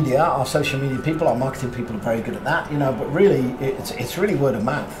social media. Our social media people, our marketing people are very good at that. You know, but really, it's really word of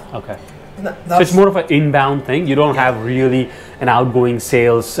mouth. Okay. So it's more of an inbound thing. You don't have really an outgoing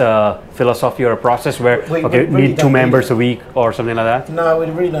sales philosophy or a process where we really need 2 members a week or something like that. No, we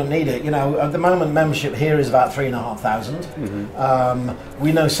really don't need it. You know, at the moment, membership here is about 3,500. Mm-hmm.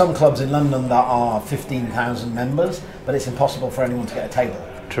 We know some clubs in London that are 15,000 members, but it's impossible for anyone to get a table.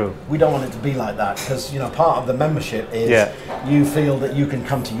 True. We don't want it to be like that because, you know, part of the membership is you feel that you can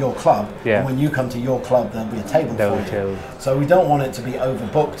come to your club, and when you come to your club, there'll be a table for you. So we don't want it to be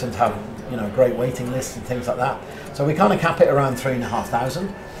overbooked and to have, you know, great waiting lists and things like that. So we kind of cap it around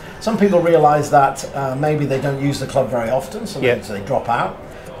 3,500. Some people realise that maybe they don't use the club very often, so they drop out.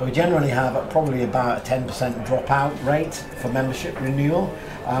 But we generally have probably about a 10% dropout rate for membership renewal.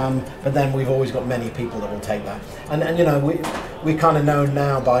 But then we've always got many people that will take that. And you know, we kind of know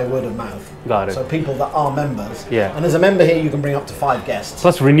now by word of mouth. Got it. So people that are members. Yeah. And as a member here, you can bring up to 5 guests.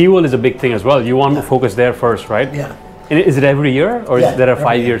 Plus renewal is a big thing as well. You want to focus there first, right? Yeah. And is it every year, or is there a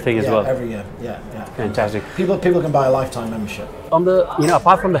 5-year thing as well? Every year. Yeah. Fantastic. People can buy a lifetime membership. On the, you know,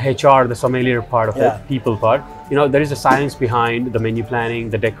 apart from the HR, the sommelier part of the people part, you know, there is a science behind the menu planning,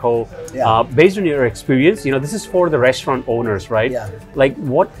 the deco. Based on your experience, you know, this is for the restaurant owners, right? Yeah. Like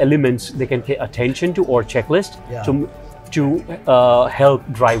what elements they can pay attention to or checklist to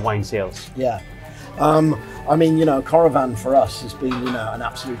help drive wine sales? Yeah. I mean, you know, Coravan for us has been, you know, an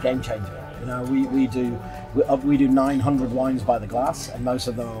absolute game changer. You know, we do 900 wines by the glass, and most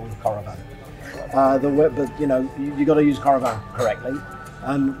of them are with Coravan. But you know, you got to use Coravan correctly,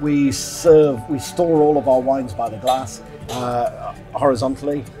 and we store all of our wines by the glass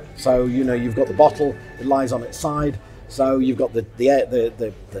horizontally. So you know, you've got the bottle; it lies on its side. So you've got the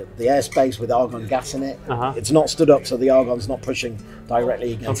airspace with argon gas in it. It's not stood up, so the argon's not pushing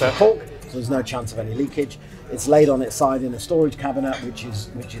directly against the cork. So there's no chance of any leakage. It's laid on its side in a storage cabinet, which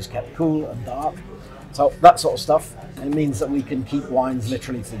is kept cool and dark. So that sort of stuff, and it means that we can keep wines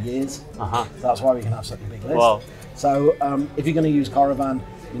literally for years. That's why we can have such a big list. Wow. So if you're going to use Coravan,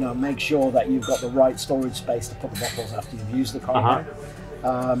 you know, make sure that you've got the right storage space to put the bottles after you've used the Coravan.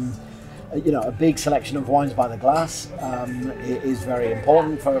 You know, a big selection of wines by the glass is very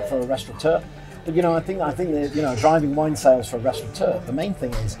important for a restaurateur. But you know, I think that, you know, driving wine sales for a restaurateur, the main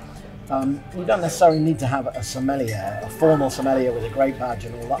thing is you don't necessarily need to have a sommelier, a formal sommelier with a great badge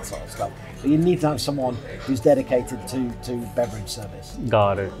and all that sort of stuff. But you need to have someone who's dedicated to beverage service.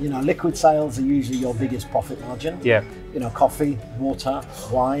 Got it. You know, liquid sales are usually your biggest profit margin. Yeah. You know, coffee, water,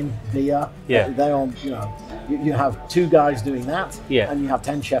 wine, beer. Yeah. They all, you know, you have 2 guys doing that. Yeah. And you have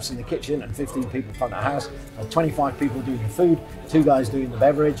 10 chefs in the kitchen and 15 people in front of the house, or 25 people doing the food, 2 guys doing the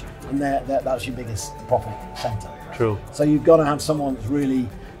beverage, and that's your biggest profit center. True. So you've got to have someone who's really,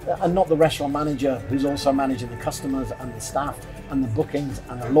 and not the restaurant manager who's also managing the customers and the staff and the bookings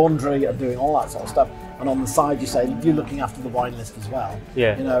and the laundry and doing all that sort of stuff. And on the side, you say you're looking after the wine list as well.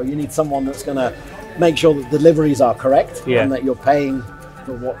 Yeah. You know, you need someone that's going to make sure that deliveries are correct and that you're paying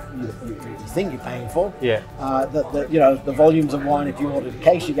for what you think you're paying for. Yeah. That you know, the volumes of wine, if you ordered a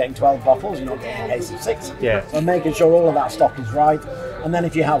case, you're getting 12 bottles, you're not getting a case of 6. Yeah. So making sure all of that stock is right. And then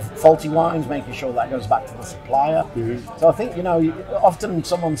if you have faulty wines, making sure that goes back to the supplier. So I think, often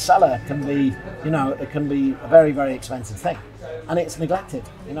someone's cellar can be, it can be a very, very expensive thing. And it's neglected.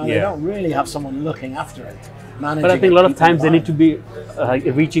 They don't really have someone looking after it. But I think a lot of times they need to be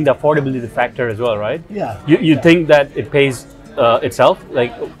reaching the affordability factor as well, right? Yeah. You think that it pays itself?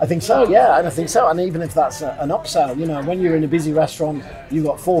 I think so, yeah, and I think so. And even if that's an upsell, when you're in a busy restaurant, you've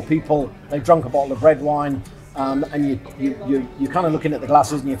got 4 people, they've drunk a bottle of red wine, and you're kind of looking at the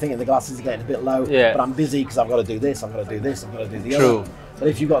glasses and you're thinking the glasses are getting a bit low, but I'm busy because I've got to do this, I've got to do this, I've got to do the other. But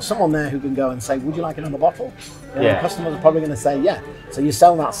if you've got someone there who can go and say, would you like another bottle? The customers are probably going to say, yeah. So you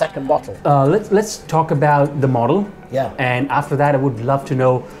sell that second bottle. Let's talk about the model. Yeah. And after that, I would love to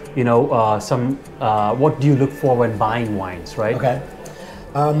know, what do you look for when buying wines, right? Okay.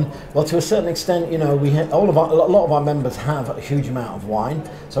 Well, to a certain extent, a lot of our members have a huge amount of wine.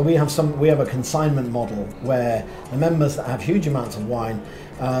 So we have a consignment model where the members that have huge amounts of wine,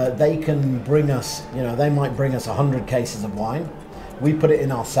 they can bring us, they might bring us 100 cases of wine. We put it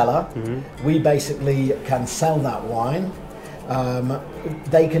in our cellar. We basically can sell that wine.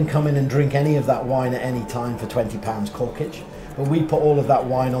 They can come in and drink any of that wine at any time for £20 corkage. But we put all of that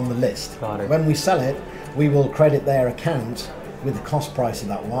wine on the list. When we sell it, we will credit their account with the cost price of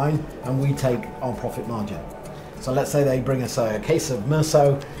that wine, and we take our profit margin. So let's say they bring us a case of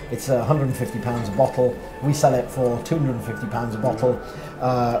Merceau, it's £150 a bottle, we sell it for £250 a bottle.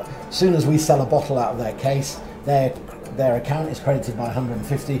 As soon as we sell a bottle out of their case, their account is credited by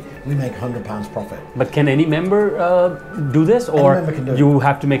 150, we make £100 profit. But can any member do this, or any member can do you it.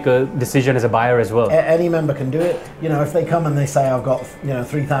 have to make a decision as a buyer as well? Any member can do it. If they come and they say, I've got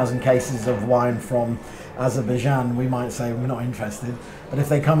 3,000 cases of wine from Azerbaijan, we might say we're not interested. But if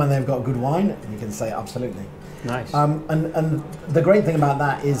they come and they've got good wine, you can say absolutely. Nice. And the great thing about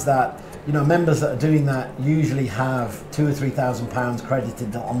that is that members that are doing that usually have £2,000 or £3,000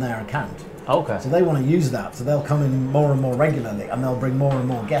 credited on their account. Okay. So they want to use that, so they'll come in more and more regularly, and they'll bring more and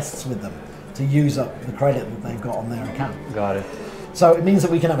more guests with them to use up the credit that they've got on their account. Got it. So it means that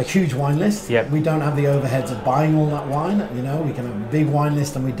we can have a huge wine list. Yep. We don't have the overheads of buying all that wine. We can have a big wine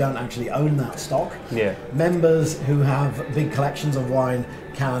list, and we don't actually own that stock. Yeah. Members who have big collections of wine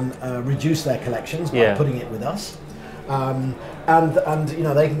can reduce their collections by putting it with us. And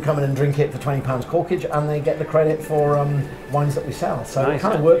they can come in and drink it for £20 corkage, and they get the credit for wines that we sell. So nice. It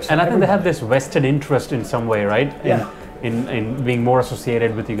kind of works. And I think they have this vested interest in some way, right? In being more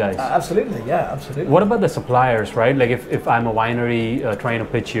associated with you guys. Absolutely, yeah, absolutely. What about the suppliers, right? Like if I'm a winery trying to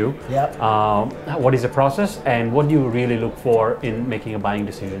pitch you, what is the process, and what do you really look for in making a buying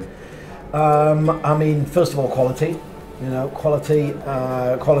decision? First of all, quality.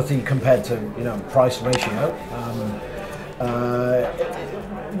 Quality compared to price ratio.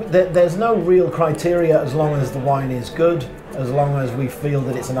 There's no real criteria as long as the wine is good, as long as we feel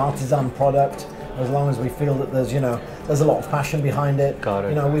that it's an artisan product, as long as we feel that there's a lot of passion behind it. Got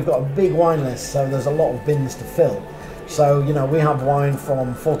it. We've got a big wine list, so there's a lot of bins to fill. So we have wine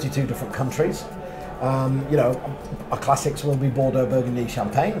from 42 different countries. Our classics will be Bordeaux, Burgundy,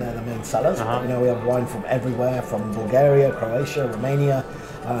 Champagne. They're the main sellers. But, we have wine from everywhere, from Bulgaria, Croatia, Romania,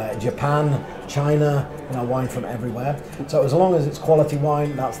 Japan, China. Wine from everywhere. So as long as it's quality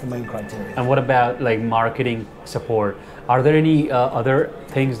wine, that's the main criteria. And what about marketing support? Are there any other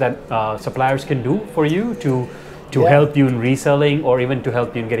things that suppliers can do for you to help you in reselling, or even to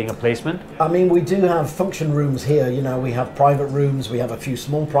help you in getting a placement? We do have function rooms here. We have private rooms. We have a few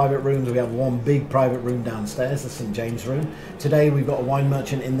small private rooms. We have one big private room downstairs, the St. James room. Today we've got a wine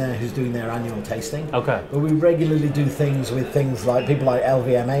merchant in there who's doing their annual tasting. Okay. But we regularly do things with things like people like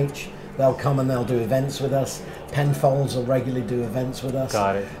LVMH. They'll come and they'll do events with us. Penfolds will regularly do events with us.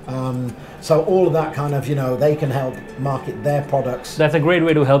 Got it. So all of that kind of, they can help market their products. That's a great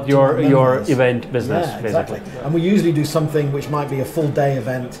way to help your event business. Yeah, exactly. And we usually do something which might be a full day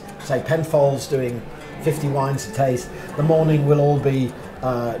event. Say Penfolds doing 50 wines to taste. The morning will all be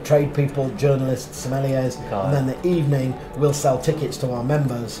trade people, journalists, sommeliers, and then the evening we'll sell tickets to our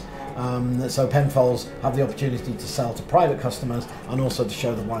members. So Penfolds have the opportunity to sell to private customers and also to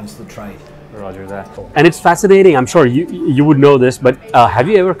show the wines to the trade. Roger that. And it's fascinating, I'm sure you would know this, but have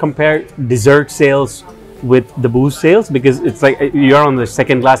you ever compared dessert sales with the booze sales? Because it's like you're on the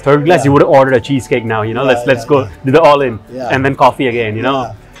second glass, third glass, you would have ordered a cheesecake now, let's go do the all in and then coffee again,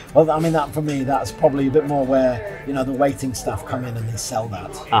 Well, that for me, that's probably a bit more where the waiting staff come in and they sell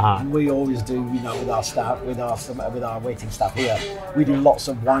that. And we always do, with our staff, with our waiting staff here, we do lots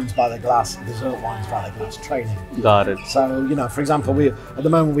of wines by the glass, dessert wines by the glass training. Got it. So for example, at the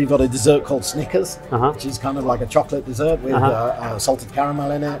moment we've got a dessert called Snickers, which is kind of like a chocolate dessert with salted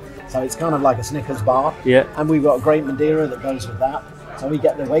caramel in it. So it's kind of like a Snickers bar. Yeah. And we've got a great Madeira that goes with that. So we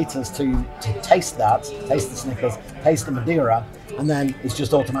get the waiters to taste that, taste the Snickers, taste the Madeira, and then it's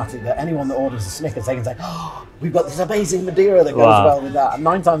just automatic that anyone that orders a Snickers, they can say, oh, we've got this amazing Madeira that goes well with that. And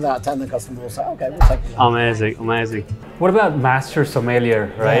 9 times out of 10, the customer will say, okay, we'll take it. Amazing, amazing. What about Master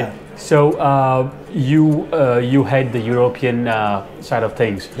Sommelier, right? Yeah. So you head the European side of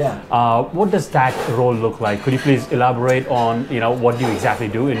things. Yeah. What does that role look like? Could you please elaborate on what you exactly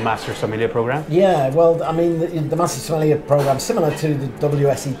do in Master Sommelier program? Yeah, well, I mean, the Master Sommelier program, similar to the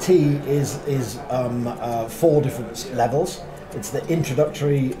WSET, is 4 different levels. It's the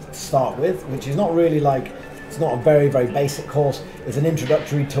introductory to start with, which is not really like, it's not a very, very basic course. It's an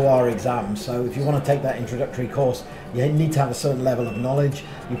introductory to our exam. So if you want to take that introductory course, you need to have a certain level of knowledge.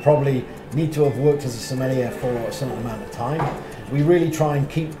 You probably need to have worked as a sommelier for a certain amount of time. We really try and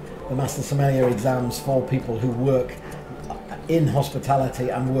keep the Master Sommelier exams for people who work in hospitality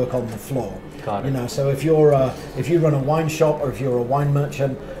and work on the floor. Got it. So if you run a wine shop or if you're a wine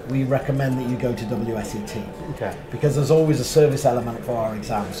merchant, we recommend that you go to WSET. Okay. Because there's always a service element for our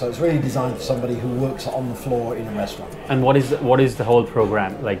exam. So it's really designed for somebody who works on the floor in a restaurant. And what is the whole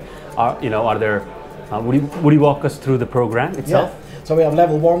program like? Are there? Would you walk us through the program itself? Yeah. So we have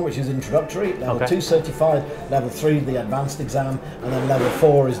level 1, which is introductory, level 2 certified, level 3 the advanced exam, and then level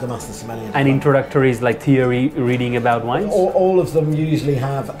 4 is the Master Sommelier. And introductory is like theory, reading about wines? All of them usually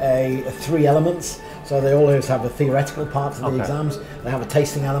have 3 elements. So they always have a theoretical part to the exams. They have a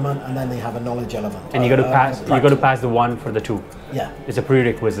tasting element, and then they have a knowledge element. And you got to pass. You got to pass the 1 for the 2. Yeah. It's a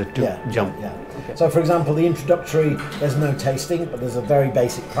prerequisite to jump. Yeah. Okay. So, for example, the introductory, there's no tasting, but there's a very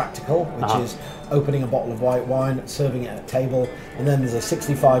basic practical, which is opening a bottle of white wine, serving it at a table, and then there's a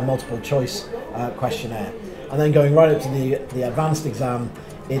 65 multiple choice questionnaire. And then going right up to the advanced exam,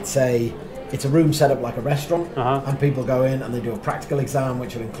 it's a room set up like a restaurant, and people go in and they do a practical exam,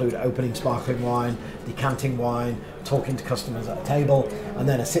 which will include opening sparkling wine, decanting wine, talking to customers at a table, and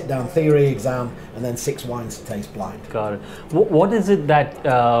then a sit-down theory exam, and then 6 wines to taste blind. Got it. What is it that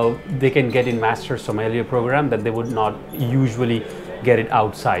they can get in Master Sommelier program that they would not usually get it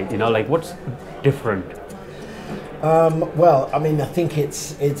outside? Like what's different? Well, I mean, I think it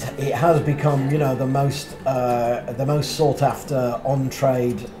has become the most sought after on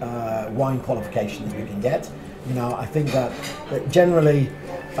trade wine qualification that you can get. I think that generally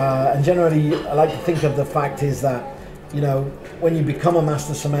I like to think of the fact is that when you become a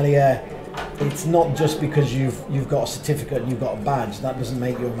Master Sommelier, it's not just because you've got a certificate and you've got a badge. That doesn't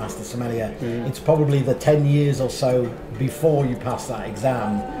make you a Master Sommelier. It's probably the 10 years or so before you pass that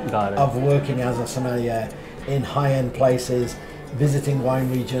exam of working as a sommelier in high-end places, visiting wine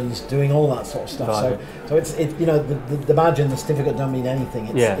regions, doing all that sort of stuff. So it's the badge and the certificate don't mean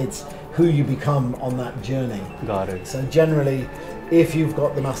anything. It's who you become on that journey. Got it. So generally, if you've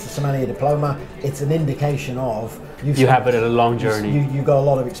got the Master Sommelier diploma, it's an indication of you have it a long journey. You've got a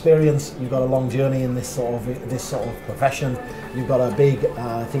lot of experience. You've got a long journey in this sort of profession. You've got a big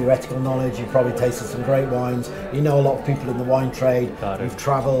theoretical knowledge. You've probably tasted some great wines. You know a lot of people in the wine trade. You've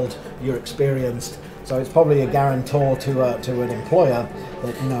travelled. You're experienced. So it's probably a guarantor to an employer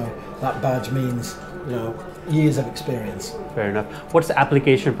that that badge means years of experience. Fair enough. What's the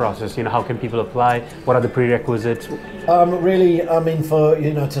application process? How can people apply? What are the prerequisites? Really, I mean, for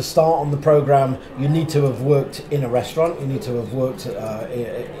to start on the program, you need to have worked in a restaurant. You need to have worked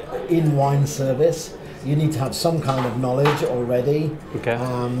in wine service. You need to have some kind of knowledge already. Okay.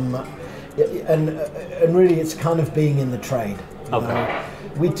 And really, it's kind of being in the trade.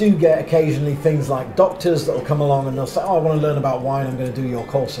 We do get occasionally things like doctors that will come along and they'll say, "Oh, I want to learn about wine. I'm going to do your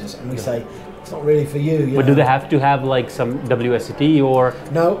courses," and we say, "It's not really for you." But do they have to have like some WSET or?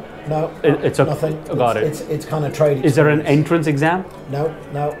 No. It's nothing. Got it. It's kind of trade experience. Is there an entrance exam? No.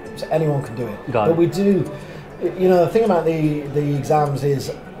 So anyone can do it. Got it. But we do. The thing about the exams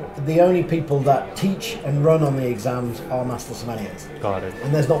is the only people that teach and run on the exams are Master Sommeliers. Got it.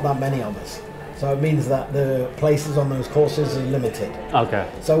 And there's not that many of us. So it means that the places on those courses are limited. Okay.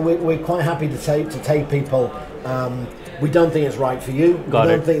 So we're quite happy to take people. We don't think it's right for you. We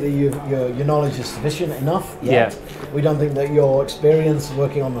don't think that your knowledge is sufficient enough yet. Yeah. We don't think that your experience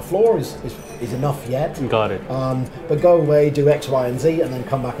working on the floor is enough yet. Got it. But go away, do X, Y, and Z, and then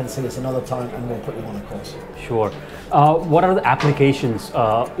come back and see us another time, and we'll put you on a course. Sure. What are the applications?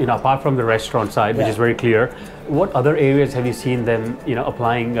 Apart from the restaurant side, which is very clear, what other areas have you seen them,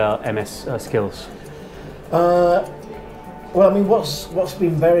 applying MS skills? Well, I mean, what's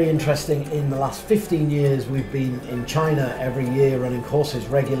been very interesting in the last 15 years, we've been in China every year running courses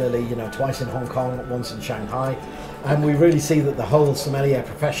regularly, twice in Hong Kong, once in Shanghai, and we really see that the whole sommelier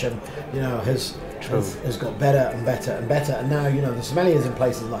profession, has got better and better and better. And now, you know, the sommeliers in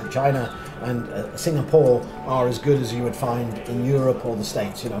places like China and Singapore are as good as you would find in Europe or the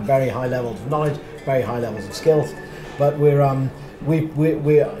States. You know, very high levels of knowledge, very high levels of skills. But we're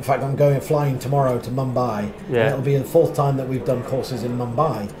in fact, I'm flying tomorrow to Mumbai. Yeah. And it'll be the 4th time that we've done courses in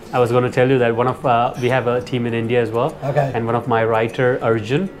Mumbai. I was going to tell you that we have a team in India as well. Okay. And one of my writer,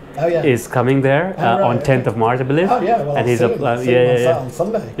 Arjun, is coming there on 10th of March, I believe. Oh yeah, well, and he's on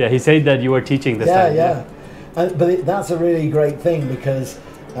Sunday. Yeah, he said that you were teaching this time. Yeah. But that's a really great thing because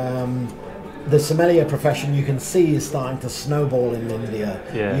the sommelier profession, you can see, is starting to snowball in India.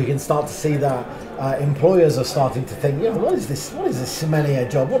 Yeah. You can start to see that employers are starting to think, you know, what is this sommelier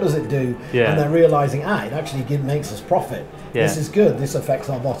job? What does it do? Yeah. And they're realizing, it actually makes us profit. Yeah. This is good. This affects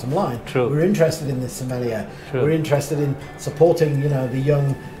our bottom line. True. We're interested in this sommelier. True. We're interested in supporting, you know, the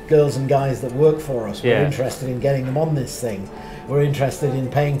young girls and guys that work for us. We're interested in getting them on this thing. We're interested in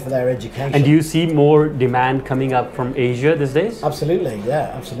paying for their education. And do you see more demand coming up from Asia these days? Absolutely.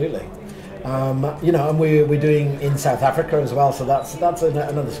 Yeah, absolutely. You know, and we're doing in South Africa as well, so that's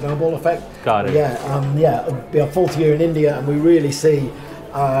another snowball effect. Got it. Yeah, it'll be our 4th year in India, and we really see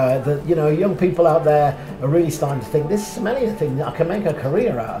that, you know, young people out there are really starting to think, this sommelier thing, I can make a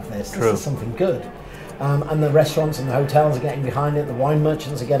career out of this. True. This is something good. And the restaurants and the hotels are getting behind it. The wine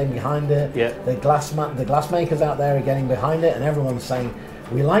merchants are getting behind it. Yeah. The glass makers out there are getting behind it, and everyone's saying,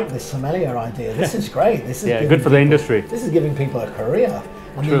 we like this sommelier idea. This is great. This is good for the industry. This is giving people a career.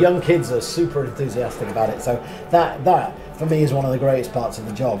 And the young kids are super enthusiastic about it. So that for me is one of the greatest parts of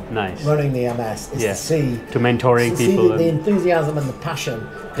the job. Nice. Running the MS is to mentoring people. See the enthusiasm and the passion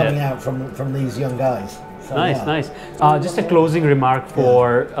coming out from these young guys. So, nice. Just a closing remark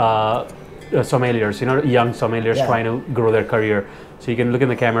for sommeliers, you know, young sommeliers trying to grow their career. So you can look in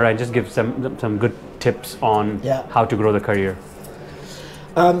the camera and just give some good tips on how to grow the career.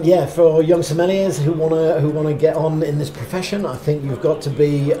 For young sommeliers who wanna get on in this profession, I think you've got to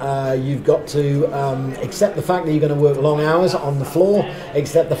accept the fact that you're going to work long hours on the floor,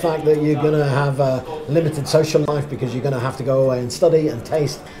 accept the fact that you're going to have a limited social life because you're going to have to go away and study and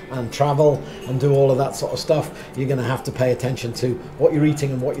taste and travel and do all of that sort of stuff. You're going to have to pay attention to what you're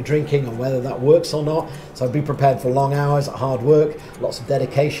eating and what you're drinking and whether that works or not. So be prepared for long hours, hard work, lots of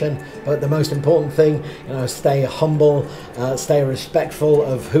dedication. But the most important thing, you know, stay humble, stay respectful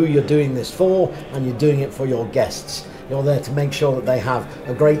of who you're doing this for, and you're doing it for your guests. You're there to make sure that they have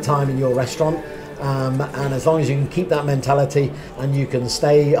a great time in your restaurant, and as long as you can keep that mentality and you can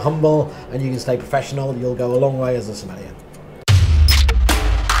stay humble and you can stay professional, you'll go a long way as a sommelier.